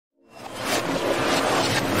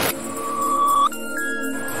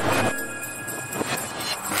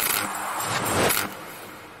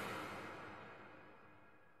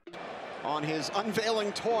his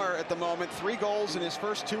unveiling tour at the moment. 3 goals in his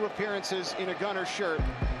first 2 appearances in a Gunner shirt.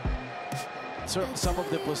 Some of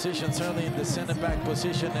the positions, certainly in the center back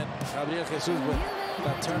position, and Gabriel Jesus with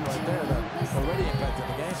that turn right there that already impacted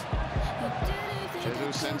the game.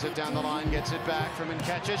 Jesus sends it down the line, gets it back from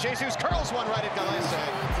Nketiah. Jesus curls one right at Galese.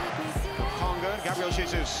 Conga, Gabriel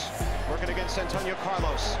Jesus working against Antonio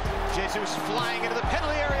Carlos. Jesus flying into the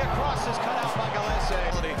penalty area, cross is cut out by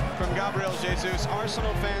Galese. From Gabriel Jesus,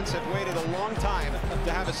 Arsenal fans have waited a long time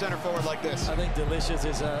to have a center forward like this. I think delicious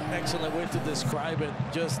is an excellent way to describe it.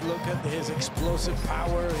 Just look at his explosive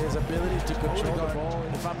power, his ability to control the ball.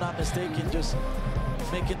 If I'm not mistaken, just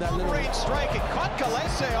making that little... Great strike, it caught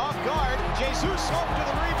Galese off guard. Jesus over to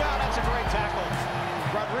the rebound, that's a great tackle.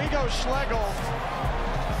 Rodrigo Schlegel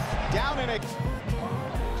down in a...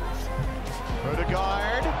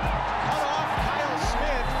 Odegaard, cut off Kyle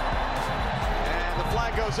Smith, and the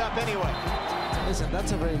flag goes up anyway. Listen,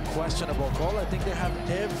 that's a very questionable call. I think they have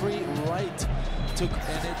every right to,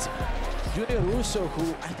 and it's Junior Russo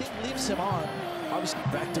who I think leaves him on. Obviously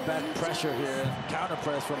back-to-back pressure here and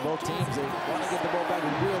counter-press from both teams. They want to get the ball back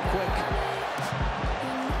real quick.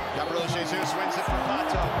 Gabriel Jesus wins it for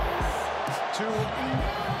Pato.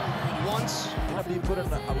 2 once. Be put in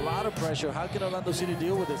a lot of pressure. How can Orlando City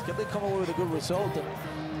deal with this? Can they come away with a good result and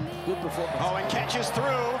good performance? Oh, and catches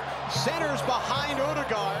through. Centers behind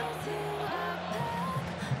Odegaard.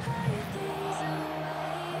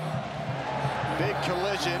 Big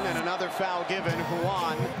collision and another foul given.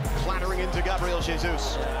 Juan clattering into Gabriel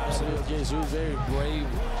Jesus. Yeah, absolutely. Jesus very brave.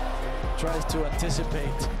 Tries to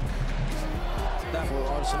anticipate that for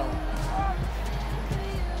Arsenal.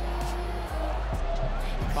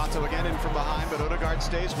 Pato again in from behind, but Odegaard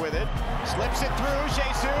stays with it. Slips it through,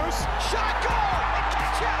 Jesus. Shot, goal!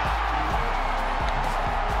 Nketiah!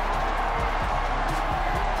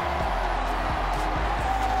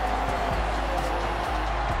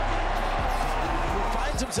 He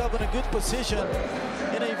finds himself in a good position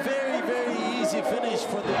in a very, very easy finish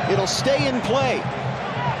for the... It'll stay in play.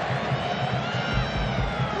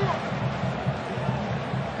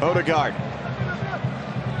 Odegaard.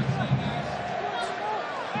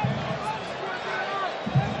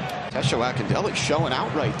 Tesho Akindele showing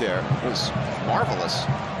out right there. It was marvelous.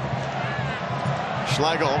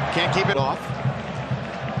 Schlegel can't keep it off.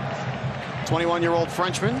 21-year-old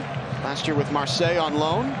Frenchman, last year with Marseille on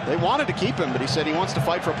loan. They wanted to keep him, but he said he wants to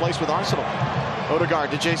fight for a place with Arsenal. Odegaard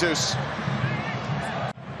to Jesus.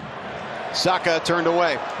 Saka turned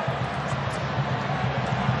away.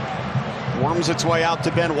 Worms its way out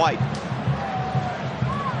to Ben White.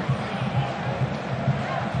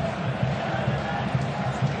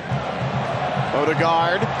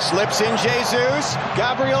 Odegaard slips in Jesus.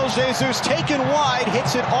 Gabriel Jesus taken wide,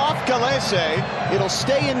 hits it off Galese. It'll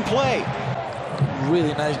stay in play.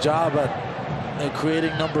 Really nice job at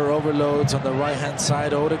creating number overloads on the right-hand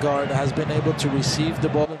side. Odegaard has been able to receive the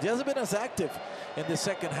ball. He hasn't been as active in the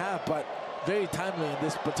second half, but very timely in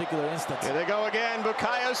this particular instance. Here they go again.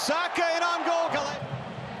 Bukayo Saka in on goal.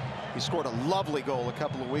 He scored a lovely goal a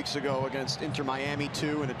couple of weeks ago against Inter Miami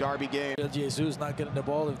 2 in a derby game. Jesus not getting the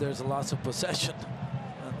ball if there's a loss of possession.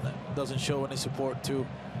 And that doesn't show any support to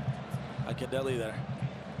Akindele there.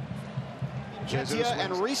 Nketiah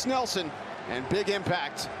and Reece Nelson, and big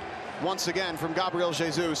impact once again from Gabriel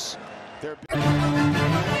Jesus. They're